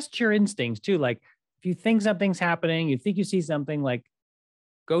test your instincts too. Like, if you think something's happening, you think you see something, like,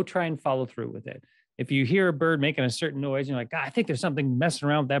 go try and follow through with it. If you hear a bird making a certain noise, you're like, God, I think there's something messing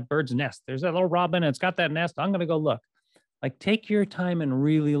around with that bird's nest. There's that little robin, and it's got that nest. I'm going to go look. Like, take your time and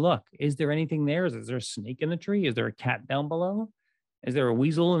really look. Is there anything there? Is there a snake in the tree? Is there a cat down below? Is there a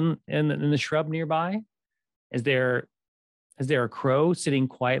weasel in the shrub nearby? Is there a crow sitting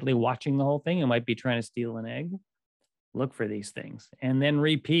quietly watching the whole thing? It might be trying to steal an egg. Look for these things and then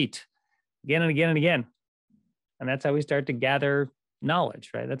repeat again and again and again. And that's how we start to gather knowledge,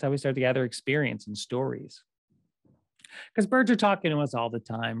 right? That's how we start to gather experience and stories. Because birds are talking to us all the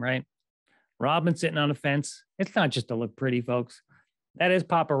time, right? Robin sitting on a fence. It's not just to look pretty, folks. That is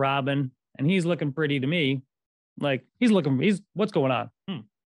Papa Robin, and he's looking pretty to me. Like, what's going on?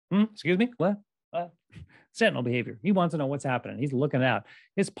 Excuse me? What? Sentinel behavior. He wants to know what's happening. He's looking out.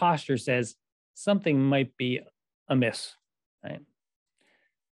 His posture says something might be amiss, right?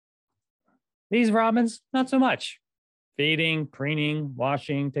 These robins, not so much. Feeding, preening,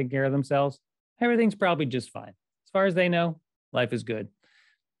 washing, taking care of themselves. Everything's probably just fine. As far as they know, life is good.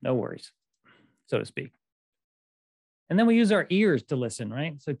 No worries, so to speak. And then we use our ears to listen,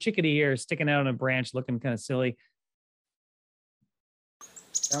 right? So chickadee ears sticking out on a branch, looking kind of silly.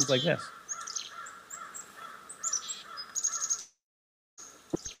 Sounds like this.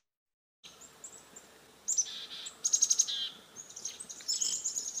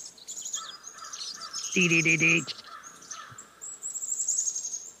 Dee dee dee dee.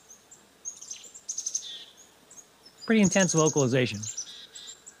 Pretty intense vocalization.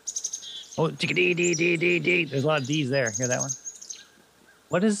 Oh, chickadee dee dee dee dee. There's a lot of D's there. Hear that one?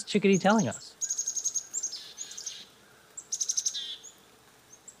 What is chickadee telling us?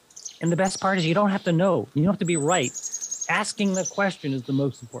 And the best part is you don't have to know. You don't have to be right. Asking the question is the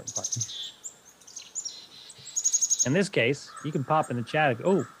most important part. In this case, you can pop in the chat. If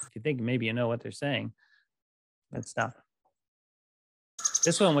you think maybe you know what they're saying. Let's stop.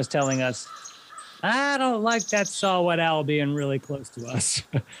 This one was telling us, I don't like that saw-whet owl being really close to us.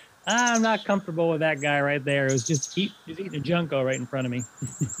 I'm not comfortable with that guy right there. It was just he's eating a junco right in front of me.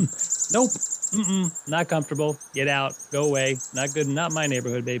 Nope. Not comfortable. Get out. Go away. Not good. Not my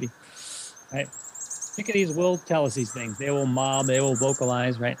neighborhood, baby. Right? Chickadees will tell us these things. They will mob. They will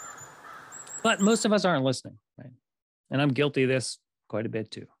vocalize, right? But most of us aren't listening, right? And I'm guilty of this quite a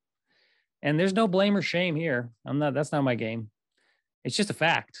bit too. And there's no blame or shame here. That's not my game. It's just a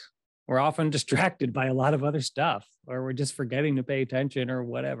fact. We're often distracted by a lot of other stuff, or we're just forgetting to pay attention or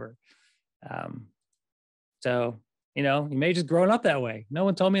whatever. So, you may have just grown up that way. No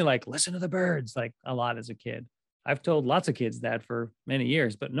one told me like, listen to the birds, like a lot as a kid. I've told lots of kids that for many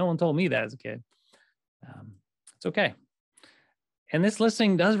years, but no one told me that as a kid. It's okay. And this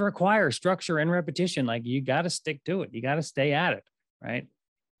listening does require structure and repetition. Like you got to stick to it. You got to stay at it, right?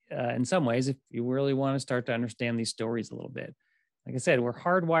 In some ways, if you really want to start to understand these stories a little bit. Like I said, we're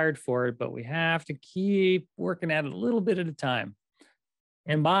hardwired for it, but we have to keep working at it a little bit at a time.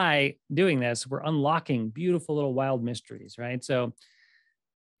 And by doing this, we're unlocking beautiful little wild mysteries, right? So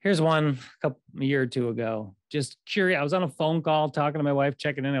here's one a year or two ago. Just curious. I was on a phone call talking to my wife,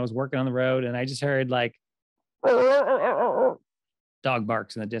 checking in. I was working on the road, and I just heard like dog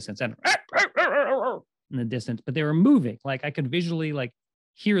barks in the distance and in the distance, but they were moving. Like I could visually like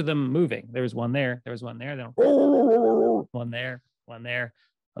hear them moving. There was one there. There was one there. Then one there. One there.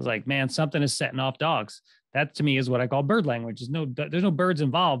 I was like, man, something is setting off dogs. That to me is what I call bird language. There's no birds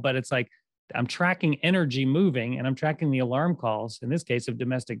involved, but it's like I'm tracking energy moving and I'm tracking the alarm calls. In this case of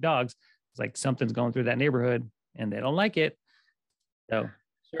domestic dogs, it's like something's going through that neighborhood and they don't like it. So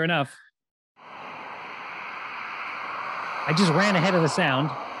sure enough, I just ran ahead of the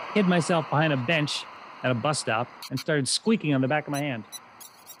sound, hid myself behind a bench at a bus stop and started squeaking on the back of my hand.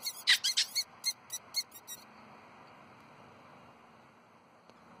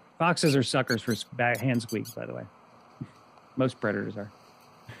 Foxes are suckers for hand squeaks, by the way. Most predators are.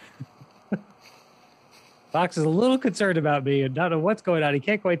 Fox is a little concerned about me and don't know what's going on. He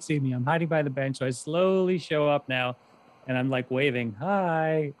can't quite see me. I'm hiding by the bench, so I slowly show up now, and I'm like waving,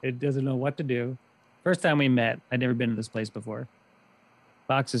 hi. It doesn't know what to do. First time we met, I'd never been to this place before.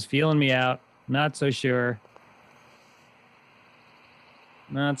 Fox is feeling me out. Not so sure.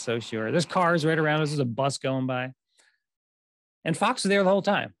 Not so sure. There's cars right around us. There's a bus going by. And Fox was there the whole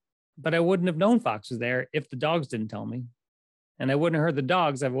time. But I wouldn't have known Fox was there if the dogs didn't tell me. And I wouldn't have heard the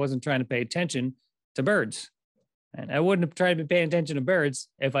dogs if I wasn't trying to pay attention to birds. And I wouldn't have tried to pay attention to birds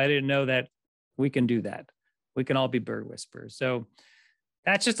if I didn't know that we can do that. We can all be bird whisperers. So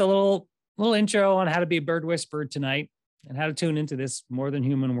that's just a little intro on how to be a bird whisperer tonight and how to tune into this more than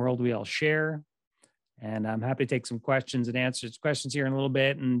human world we all share. And I'm happy to take some questions and answers questions here in a little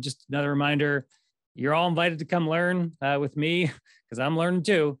bit. And just another reminder, you're all invited to come learn with me because I'm learning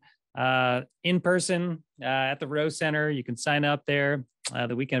too. In person at the Rose Center. You can sign up there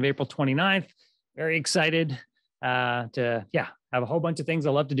the weekend of April 29th. Very excited to have a whole bunch of things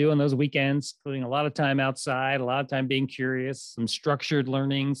I love to do on those weekends, including a lot of time outside, a lot of time being curious, some structured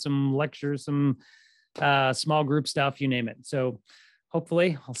learning, some lectures, some small group stuff, you name it. So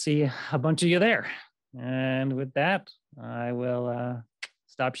hopefully I'll see a bunch of you there. And with that, I will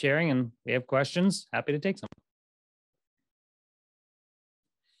stop sharing, and if we have questions, happy to take some.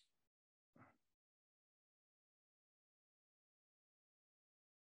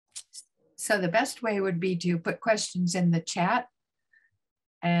 So the best way would be to put questions in the chat.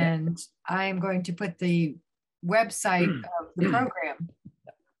 And I'm going to put the website of the program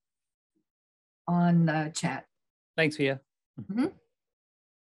on the chat. Thanks, Pia. Mm-hmm.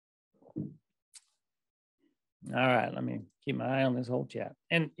 All right, let me keep my eye on this whole chat.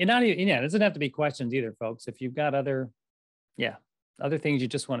 And it doesn't have to be questions either, folks. If you've got other things you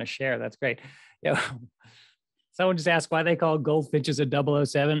just want to share, that's great. Yeah. Someone just asked why they call goldfinches a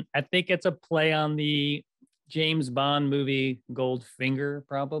 007. I think it's a play on the James Bond movie Goldfinger,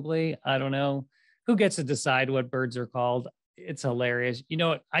 probably. I don't know. Who gets to decide what birds are called? It's hilarious. You know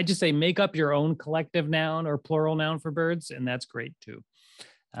what? I just say make up your own collective noun or plural noun for birds, and that's great too.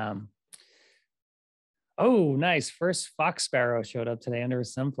 Oh, nice. First fox sparrow showed up today under a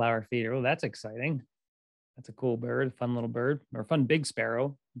sunflower feeder. Oh, that's exciting. That's a cool bird, fun little bird, or fun big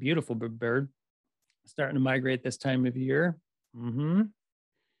sparrow. Beautiful bird. Starting to migrate this time of year. Yeah,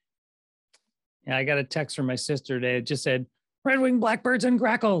 I got a text from my sister today. It just said, red-winged blackbirds and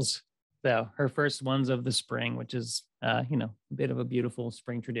grackles. So her first ones of the spring, which is, a bit of a beautiful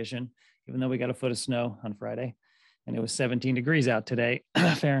spring tradition, even though we got a foot of snow on Friday and it was 17 degrees out today,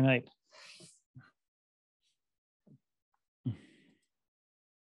 Fahrenheit.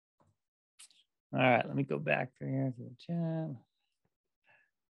 All right, let me go back here to the chat.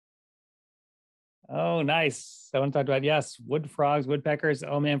 Oh, nice. Someone talked about, yes, wood frogs, woodpeckers.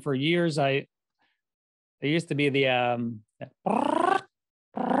 Oh man, for years there used to be the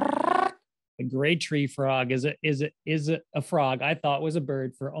gray tree frog is a frog I thought was a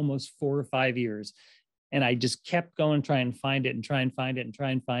bird for almost 4 or 5 years. And I just kept going, try and find it and try and find it and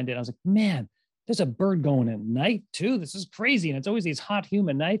try and find it. I was like, man, there's a bird going at night too. This is crazy. And it's always these hot,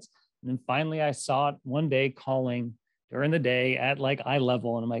 humid nights. And then finally I saw it one day calling during the day at like eye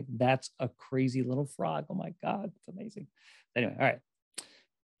level. And I'm like, that's a crazy little frog. Oh my God, it's amazing. Anyway, all right.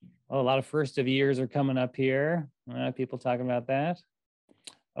 Well, a lot of first of years are coming up here. People talking about that.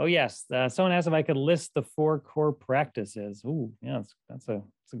 Oh yes, someone asked if I could list the 4 core practices. Oh, yeah, that's a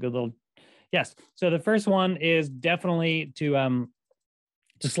good little. Yes. So the first one is definitely to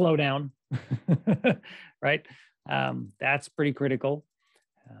slow down, right? That's pretty critical.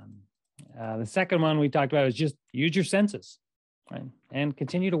 The second one we talked about is just use your senses, right? And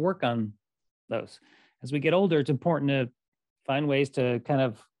continue to work on those. As we get older, it's important to find ways to kind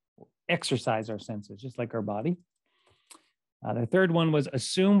of exercise our senses, just like our body. The third one was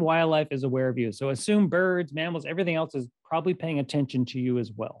assume wildlife is aware of you. So assume birds, mammals, everything else is probably paying attention to you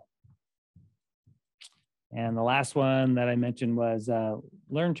as well. And the last one that I mentioned was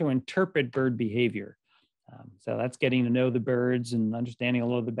learn to interpret bird behavior. So that's getting to know the birds and understanding a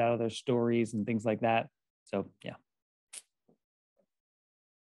little bit about their stories and things like that. So yeah.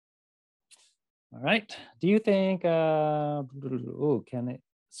 All right. Do you think,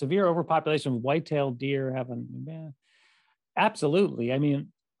 severe overpopulation of white-tailed deer have a, absolutely. I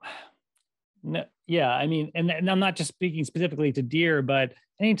mean, no, yeah, I mean, and I'm not just speaking specifically to deer, but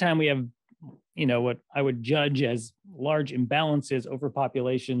anytime we have, what I would judge as large imbalances,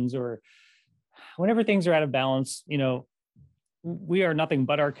 overpopulations, or whenever things are out of balance, we are nothing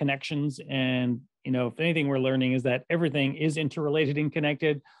but our connections. And, if anything we're learning is that everything is interrelated and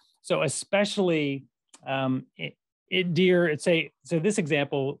connected. So especially deer, so this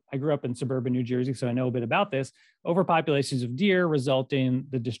example, I grew up in suburban New Jersey, so I know a bit about this. Overpopulations of deer result in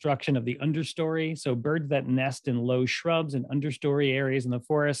the destruction of the understory. So birds that nest in low shrubs and understory areas in the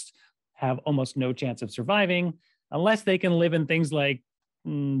forest have almost no chance of surviving unless they can live in things like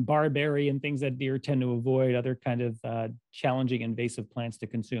barberry and things that deer tend to avoid, other kind of challenging invasive plants to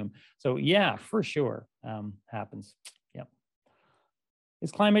consume. So yeah, for sure, happens. Yep.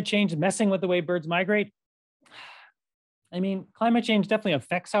 Is climate change messing with the way birds migrate? I mean, climate change definitely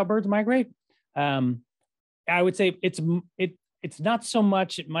affects how birds migrate. I would say it's not so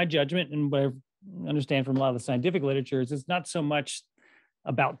much, in my judgment, and what I understand from a lot of the scientific literature, is it's not so much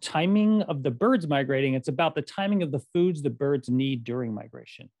about timing of the birds migrating, it's about the timing of the foods the birds need during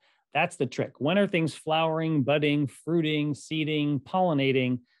migration. That's the trick. When are things flowering, budding, fruiting, seeding,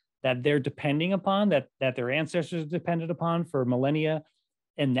 pollinating that they're depending upon, that their ancestors depended upon for millennia,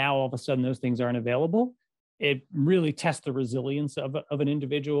 and now all of a sudden those things aren't available? It really tests the resilience of an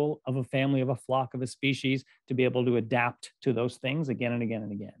individual, of a family, of a flock, of a species, to be able to adapt to those things again and again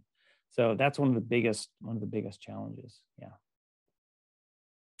and again. So that's one of the biggest challenges. Yeah.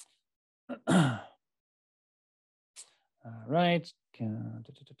 All right.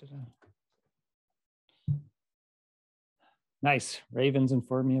 Nice. Ravens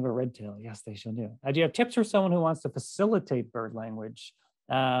inform me of a red tail. Yes, they shall do. Do you have tips for someone who wants to facilitate bird language?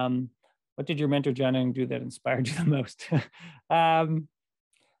 What did your mentor John Young do that inspired you the most?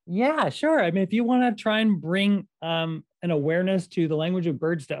 Yeah, sure. I mean, if you want to try and bring an awareness to the language of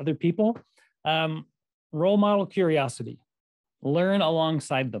birds to other people, role model curiosity, learn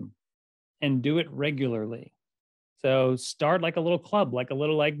alongside them, and do it regularly. So start like a little club, like a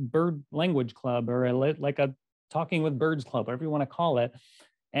little bird language club, or like a talking with birds club, whatever you want to call it,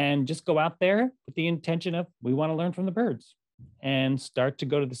 and just go out there with the intention of, we want to learn from the birds, and start to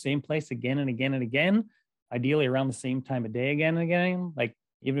go to the same place again and again and again, ideally around the same time of day again and again. Like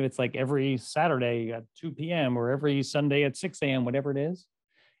even if it's like every Saturday at 2 p.m. or every Sunday at 6 a.m., whatever it is,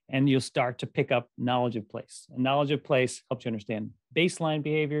 and you'll start to pick up knowledge of place. And knowledge of place helps you understand baseline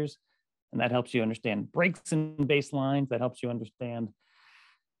behaviors, and that helps you understand breaks in baselines. That helps you understand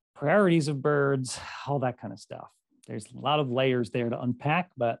priorities of birds, all that kind of stuff. There's a lot of layers there to unpack,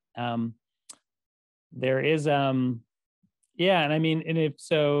 but there is, yeah. And I mean,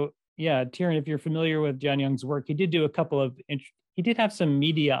 Tyrion, if you're familiar with John Young's work, he did do a couple of, he did have some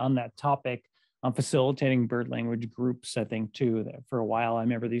media on that topic on facilitating bird language groups, I think, too, that for a while. I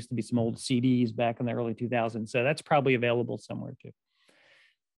remember there used to be some old CDs back in the early 2000s. So that's probably available somewhere too.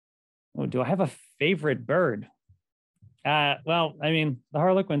 Oh, do I have a favorite bird? Well, I mean, the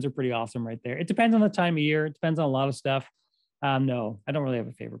harlequins are pretty awesome right there. It depends on the time of year. It depends on a lot of stuff. No, I don't really have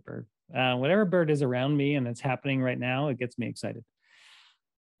a favorite bird. Whatever bird is around me and it's happening right now, it gets me excited.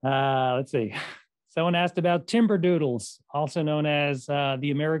 Let's see. Someone asked about timberdoodles, also known as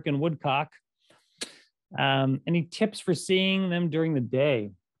the American woodcock. Any tips for seeing them during the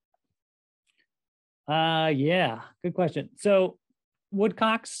day? Yeah, good question. So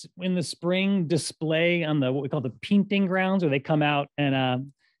woodcocks in the spring display on the what we call the painting grounds, where they come out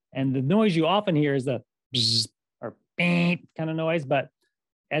and the noise you often hear is the bzz or beep kind of noise. But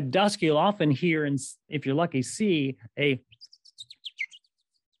at dusk, you'll often hear, and if you're lucky, see a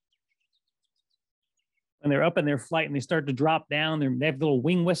when they're up in their flight and they start to drop down. They have little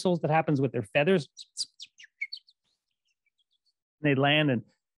wing whistles that happens with their feathers. They land and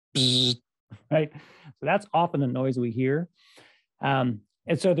bzz, right. So that's often the noise we hear. And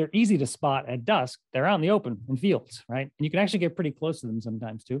so they're easy to spot at dusk. They're out in the open in fields, right? And you can actually get pretty close to them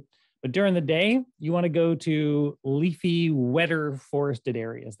sometimes too. But during the day, you want to go to leafy, wetter, forested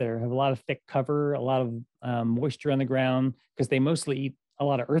areas that have a lot of thick cover, a lot of moisture on the ground, because they mostly eat a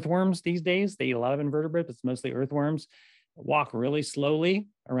lot of earthworms these days. They eat a lot of invertebrates, but it's mostly earthworms. Walk really slowly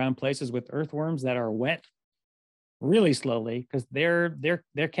around places with earthworms that are wet, really slowly, because their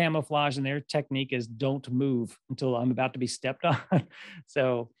camouflage and their technique is don't move until I'm about to be stepped on.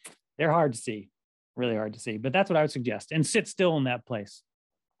 So they're hard to see, really hard to see. But that's what I would suggest. And sit still in that place.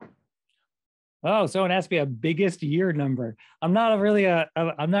 Oh, someone asked me a biggest year number. I'm not really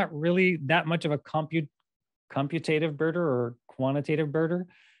that much of a computative birder or quantitative birder.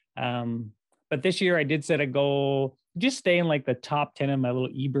 But this year I did set a goal, just stay in like the top 10 of my little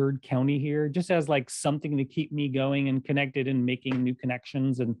eBird county here, just as like something to keep me going and connected and making new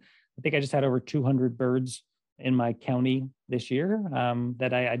connections. And I think I just had over 200 birds in my county this year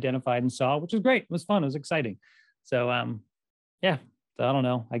that I identified and saw, which was great. It was fun. It was exciting. So yeah, so I don't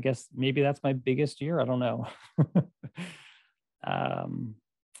know. I guess maybe that's my biggest year. I don't know.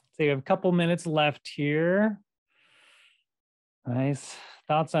 So we have a couple minutes left here. Nice.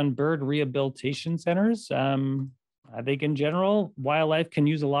 Thoughts on bird rehabilitation centers? I think in general, wildlife can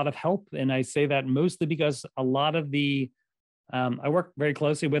use a lot of help. And I say that mostly because a lot of I work very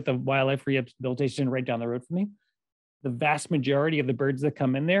closely with the wildlife rehabilitation right down the road from me. The vast majority of the birds that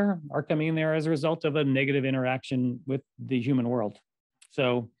come in there are coming in there as a result of a negative interaction with the human world.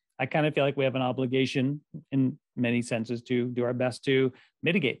 So I kind of feel like we have an obligation in many senses to do our best to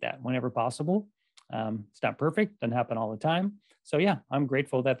mitigate that whenever possible. It's not perfect, doesn't happen all the time. So yeah, I'm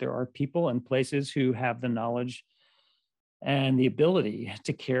grateful that there are people and places who have the knowledge and the ability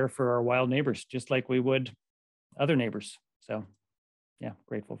to care for our wild neighbors, just like we would other neighbors. So yeah,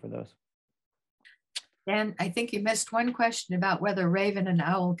 grateful for those. And I think you missed one question about whether raven and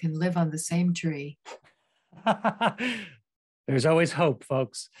owl can live on the same tree. There's always hope,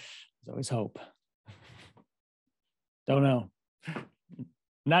 folks. There's always hope. Don't know.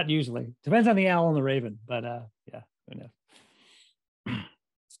 Not usually. Depends on the owl and the raven, but yeah, who knows.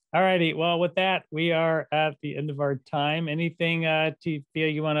 All righty. Well, with that, we are at the end of our time. Anything, Tia,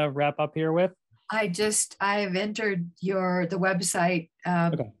 you want to wrap up here with? I've entered the website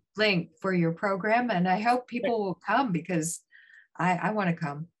Okay. link for your program, and I hope people will come because I want to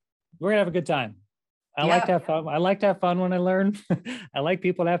come. We're gonna have a good time. I like to have fun. I like to have fun when I learn. I like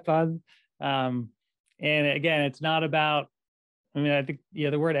people to have fun. And again, it's not about, I think,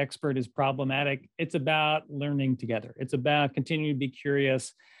 the word expert is problematic. It's about learning together. It's about continuing to be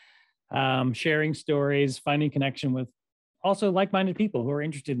curious, sharing stories, finding connection with also like-minded people who are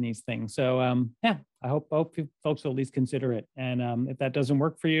interested in these things. So yeah, I hope folks will at least consider it. And if that doesn't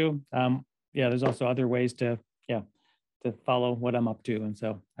work for you, yeah, there's also other ways to follow what I'm up to. And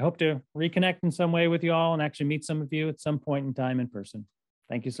so I hope to reconnect in some way with you all and actually meet some of you at some point in time in person.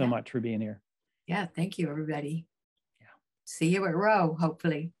 Thank you so much for being here. Yeah, thank you, everybody. Yeah. See you at Row,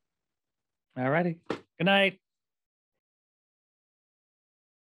 hopefully. All righty. Good night.